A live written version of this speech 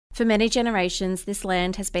For many generations, this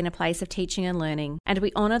land has been a place of teaching and learning, and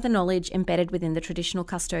we honour the knowledge embedded within the traditional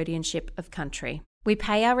custodianship of country. We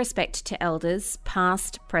pay our respect to elders,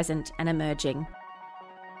 past, present and emerging.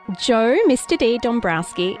 Joe Mr. D.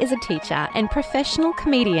 Dombrowski is a teacher and professional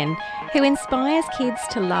comedian who inspires kids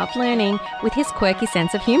to love learning with his quirky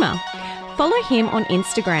sense of humour. Follow him on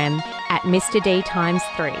Instagram at Mr. D times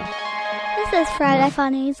 3. This is Friday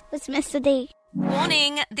Funnies with Mr. D.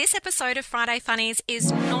 Warning, this episode of Friday Funnies is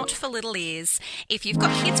not for little ears. If you've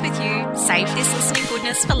got kids with you, save this listening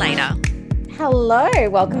goodness for later. Hello,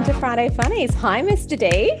 welcome to Friday Funnies. Hi, Mr.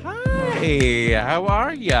 D. Hi, how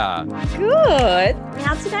are ya? Good.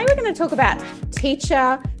 Now, today we're going to talk about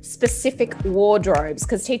teacher-specific wardrobes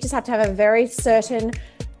because teachers have to have a very certain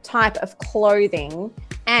type of clothing.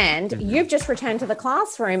 And you've just returned to the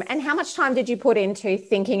classroom. And how much time did you put into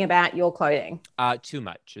thinking about your clothing? Too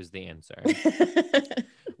much is the answer.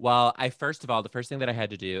 Well, the first thing that I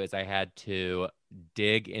had to do is I had to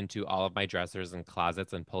dig into all of my dressers and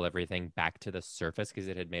closets and pull everything back to the surface because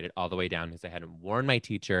it had made it all the way down because I hadn't worn my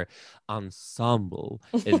teacher ensemble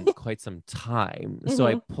in quite some time. So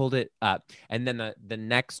I pulled it up. And then the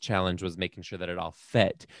next challenge was making sure that it all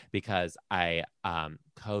fit because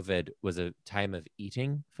COVID was a time of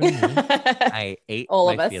eating for me. I ate all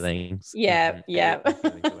my of us. Feelings. Yeah.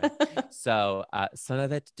 So some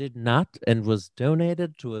of it did not and was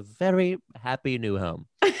donated to a very happy new home.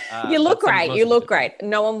 You look great. You look great.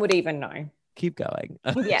 No one would even know. Keep going.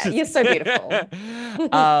 Yeah, you're so beautiful.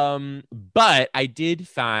 But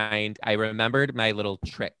I remembered my little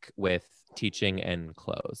trick with teaching and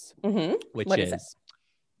clothes, which is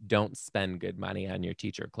don't spend good money on your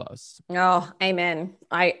teacher clothes. Oh, amen.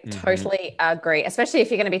 I totally agree, especially if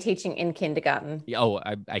you're going to be teaching in kindergarten. Oh,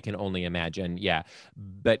 I can only imagine. Yeah.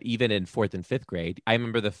 But even in 4th and 5th grade, I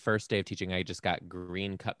remember the first day of teaching, I just got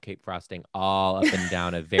green cupcake frosting all up and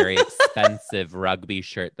down a very expensive rugby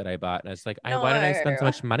shirt that I bought. And I was like, why did I spend so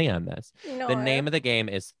much money on this? No. The name of the game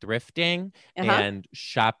is thrifting and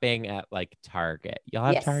shopping at like Target.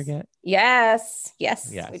 Y'all have Target? Yes,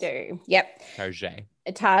 we do. Yep.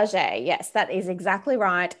 Target, yes, that is exactly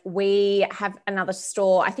right. We have another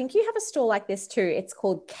store. I think you have a store like this too. It's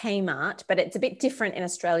called Kmart, but it's a bit different in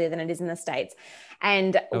Australia than it is in the States.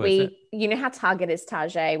 And you know how Target is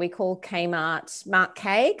Target. We call Kmart Mark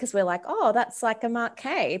K because we're like, oh, that's like a Mark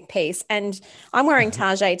K piece. And I'm wearing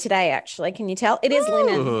Target today, actually. Can you tell? It is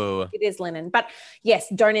linen. It is linen. But yes,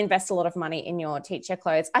 don't invest a lot of money in your teacher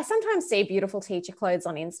clothes. I sometimes see beautiful teacher clothes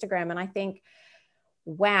on Instagram and I think,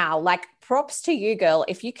 wow, like props to you, girl.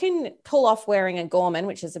 If you can pull off wearing a Gorman,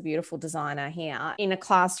 which is a beautiful designer here, in a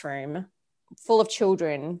classroom full of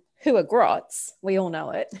children who are grots, we all know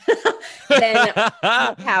it, then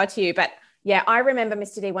more power to you. But yeah, I remember,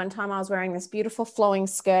 Mr. D, one time I was wearing this beautiful flowing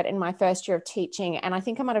skirt in my first year of teaching. And I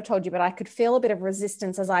think I might have told you, but I could feel a bit of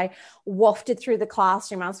resistance as I wafted through the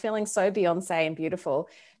classroom. I was feeling so Beyonce and beautiful.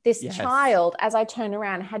 This child, as I turned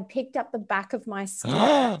around, had picked up the back of my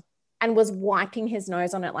skirt and was wiping his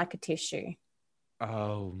nose on it like a tissue.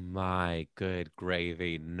 Oh my good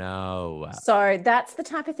gravy. No. So that's the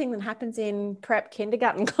type of thing that happens in prep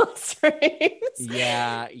kindergarten classrooms.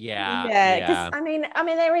 Yeah. Because I mean,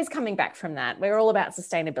 there is coming back from that. We're all about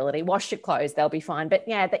sustainability. Wash your clothes, they'll be fine. But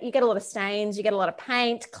yeah, that you get a lot of stains, you get a lot of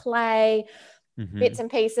paint, clay, bits and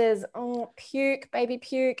pieces. Oh, puke, baby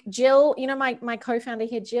puke. Jill, you know, my co-founder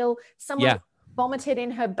here, Jill, someone vomited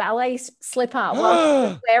in her ballet slipper while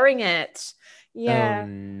she was wearing it. Yeah. Oh,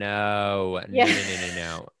 no. Yeah.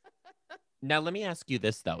 No. Now, let me ask you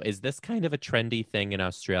this, though. Is this kind of a trendy thing in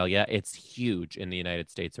Australia? It's huge in the United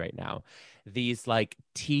States right now. These like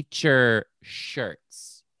teacher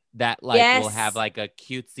shirts that like will have like a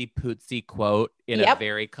cutesy pootsy quote in a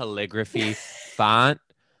very calligraphy font.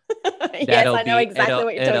 Yes, I know exactly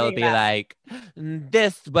what you're talking about. It'll be like,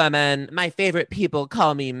 this woman, my favorite people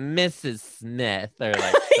call me Mrs. Smith, or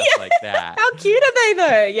like stuff like that. How cute are they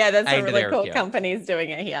though? Yeah, that's a really cool company's doing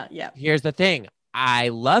it here. Yeah. Here's the thing. I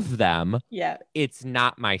love them. Yeah. It's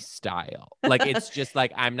not my style. Like, it's just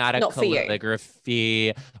like, I'm not a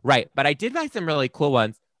calligraphy. Right. But I did buy some really cool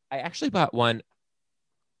ones. I actually bought one.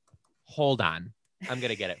 Hold on. I'm going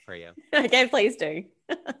to get it for you. Okay, please do.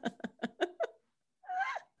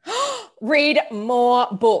 Read more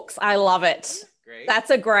books. I love it. Great.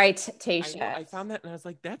 That's a great t-shirt. I found that and I was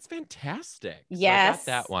like, that's fantastic. Yes.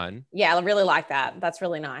 So I got that one. Yeah, I really like that. That's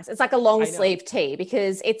really nice. It's like a long sleeve tee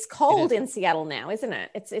because it's cold in Seattle now, isn't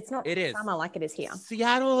it? It's not summer like it is here.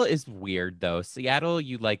 Seattle is weird though. Seattle,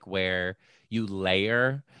 you you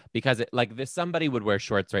layer, because somebody would wear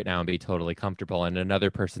shorts right now and be totally comfortable, and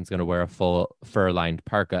another person's going to wear a full fur-lined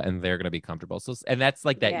parka and they're going to be comfortable. So, and that's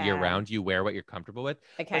like that year round, you wear what you're comfortable with.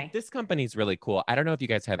 Okay. But this company's really cool. I don't know if you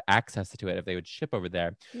guys have access to it, if they would ship over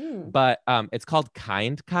there, but it's called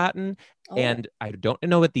Kind Cotton. And I don't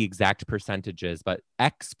know what the exact percentage is, but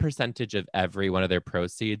X percentage of every one of their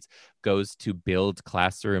proceeds goes to build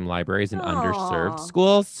classroom libraries in underserved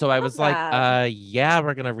schools. So I was like, yeah,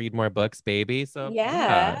 we're going to read more books, baby. So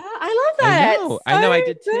yeah. I love that. I know. I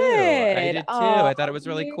did too. I thought it was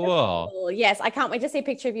really cool. Yes. I can't wait to see a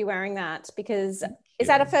picture of you wearing that, because is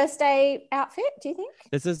that a first day outfit, do you think?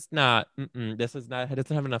 This is not. It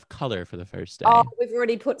doesn't have enough color for the first day. Oh, we've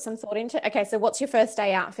already put some thought into it. Okay, so what's your first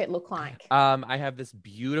day outfit look like? I have this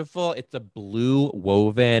beautiful, it's a blue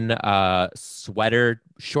woven sweater,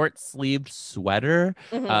 short sleeved sweater.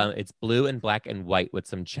 It's blue and black and white with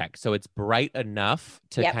some checks. So it's bright enough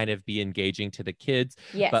to kind of be engaging to the kids,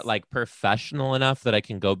 but like professional enough that I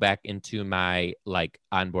can go back into my like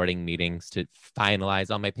onboarding meetings to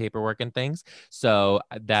finalize all my paperwork and things. So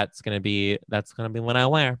that's gonna be what I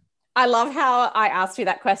wear. I love how I asked you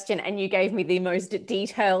that question and you gave me the most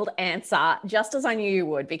detailed answer, just as I knew you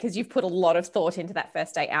would, because you've put a lot of thought into that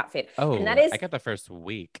first day outfit. Oh, and that is... I got the first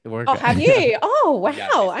week. Have you? Oh, wow.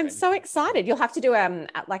 Yeah, I'm so excited. You'll have to do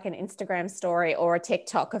like an Instagram story or a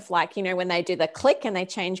TikTok of like, you know, when they do the click and they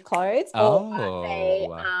change clothes.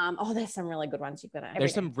 There's some really good ones you've got.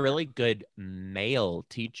 There's some really good male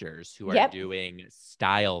teachers who are doing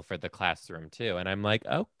style for the classroom too. And I'm like,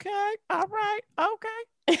 okay, all right,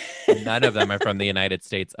 okay. None of them are from the United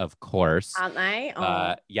States, of course. Aren't they?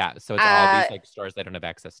 Yeah. So it's all these like stores I don't have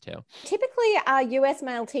access to. Typically, are US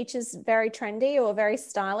male teachers very trendy or very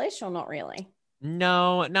stylish, or not really?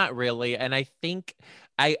 No, not really. And I think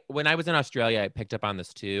when I was in Australia, I picked up on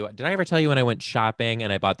this too. Did I ever tell you when I went shopping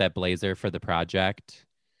and I bought that blazer for the project?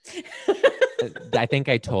 I think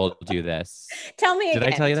I told you this. Tell me again.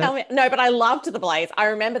 Did I tell you that? No, but I loved the blazer. I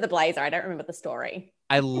remember the blazer. I don't remember the story.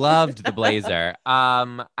 I loved the blazer.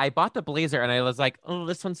 I bought the blazer and I was like, oh,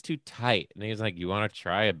 this one's too tight. And he was like, you want to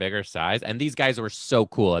try a bigger size? And these guys were so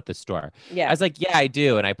cool at the store. Yeah. I was like, yeah, I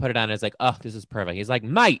do. And I put it on and I was like, oh, this is perfect. He's like,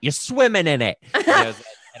 mate, you're swimming in it.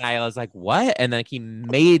 And I was like, what? And then he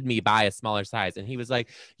made me buy a smaller size. And he was like,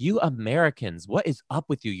 you Americans, what is up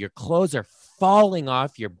with you? Your clothes are falling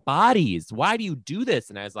off your bodies. Why do you do this?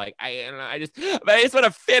 And I was like, I just want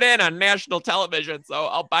to fit in on national television. So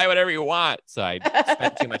I'll buy whatever you want. So I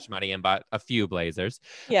spent too much money and bought a few blazers.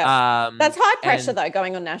 Yeah. That's high pressure though,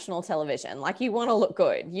 going on national television. Like you want to look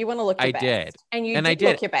good. You want to look your best. I did. And you did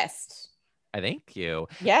look your best. Thank you.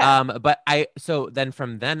 Yeah. But so then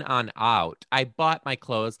from then on out, I bought my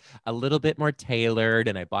clothes a little bit more tailored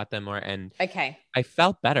and I bought them more and I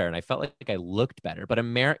felt better and I felt like I looked better. But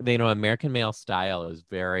American male style is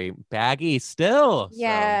very baggy still.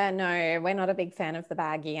 Yeah, so. No, we're not a big fan of the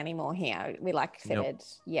baggy anymore here. We like fitted. Nope.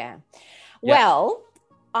 Yeah. Yep. Well,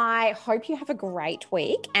 I hope you have a great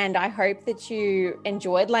week and I hope that you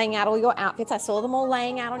enjoyed laying out all your outfits. I saw them all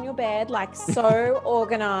laying out on your bed, like so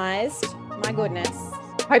organized. My goodness.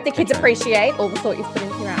 Hope the kids appreciate all the thought you've put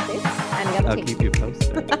into your outfits. And the other I'll keep you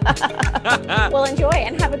posted. Well, enjoy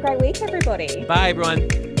and have a great week, everybody. Bye, everyone.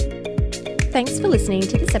 Thanks for listening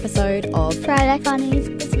to this episode of Friday Funnies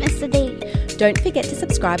with Mr. D. Don't forget to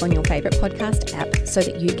subscribe on your favourite podcast app so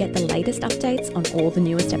that you get the latest updates on all the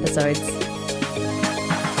newest episodes.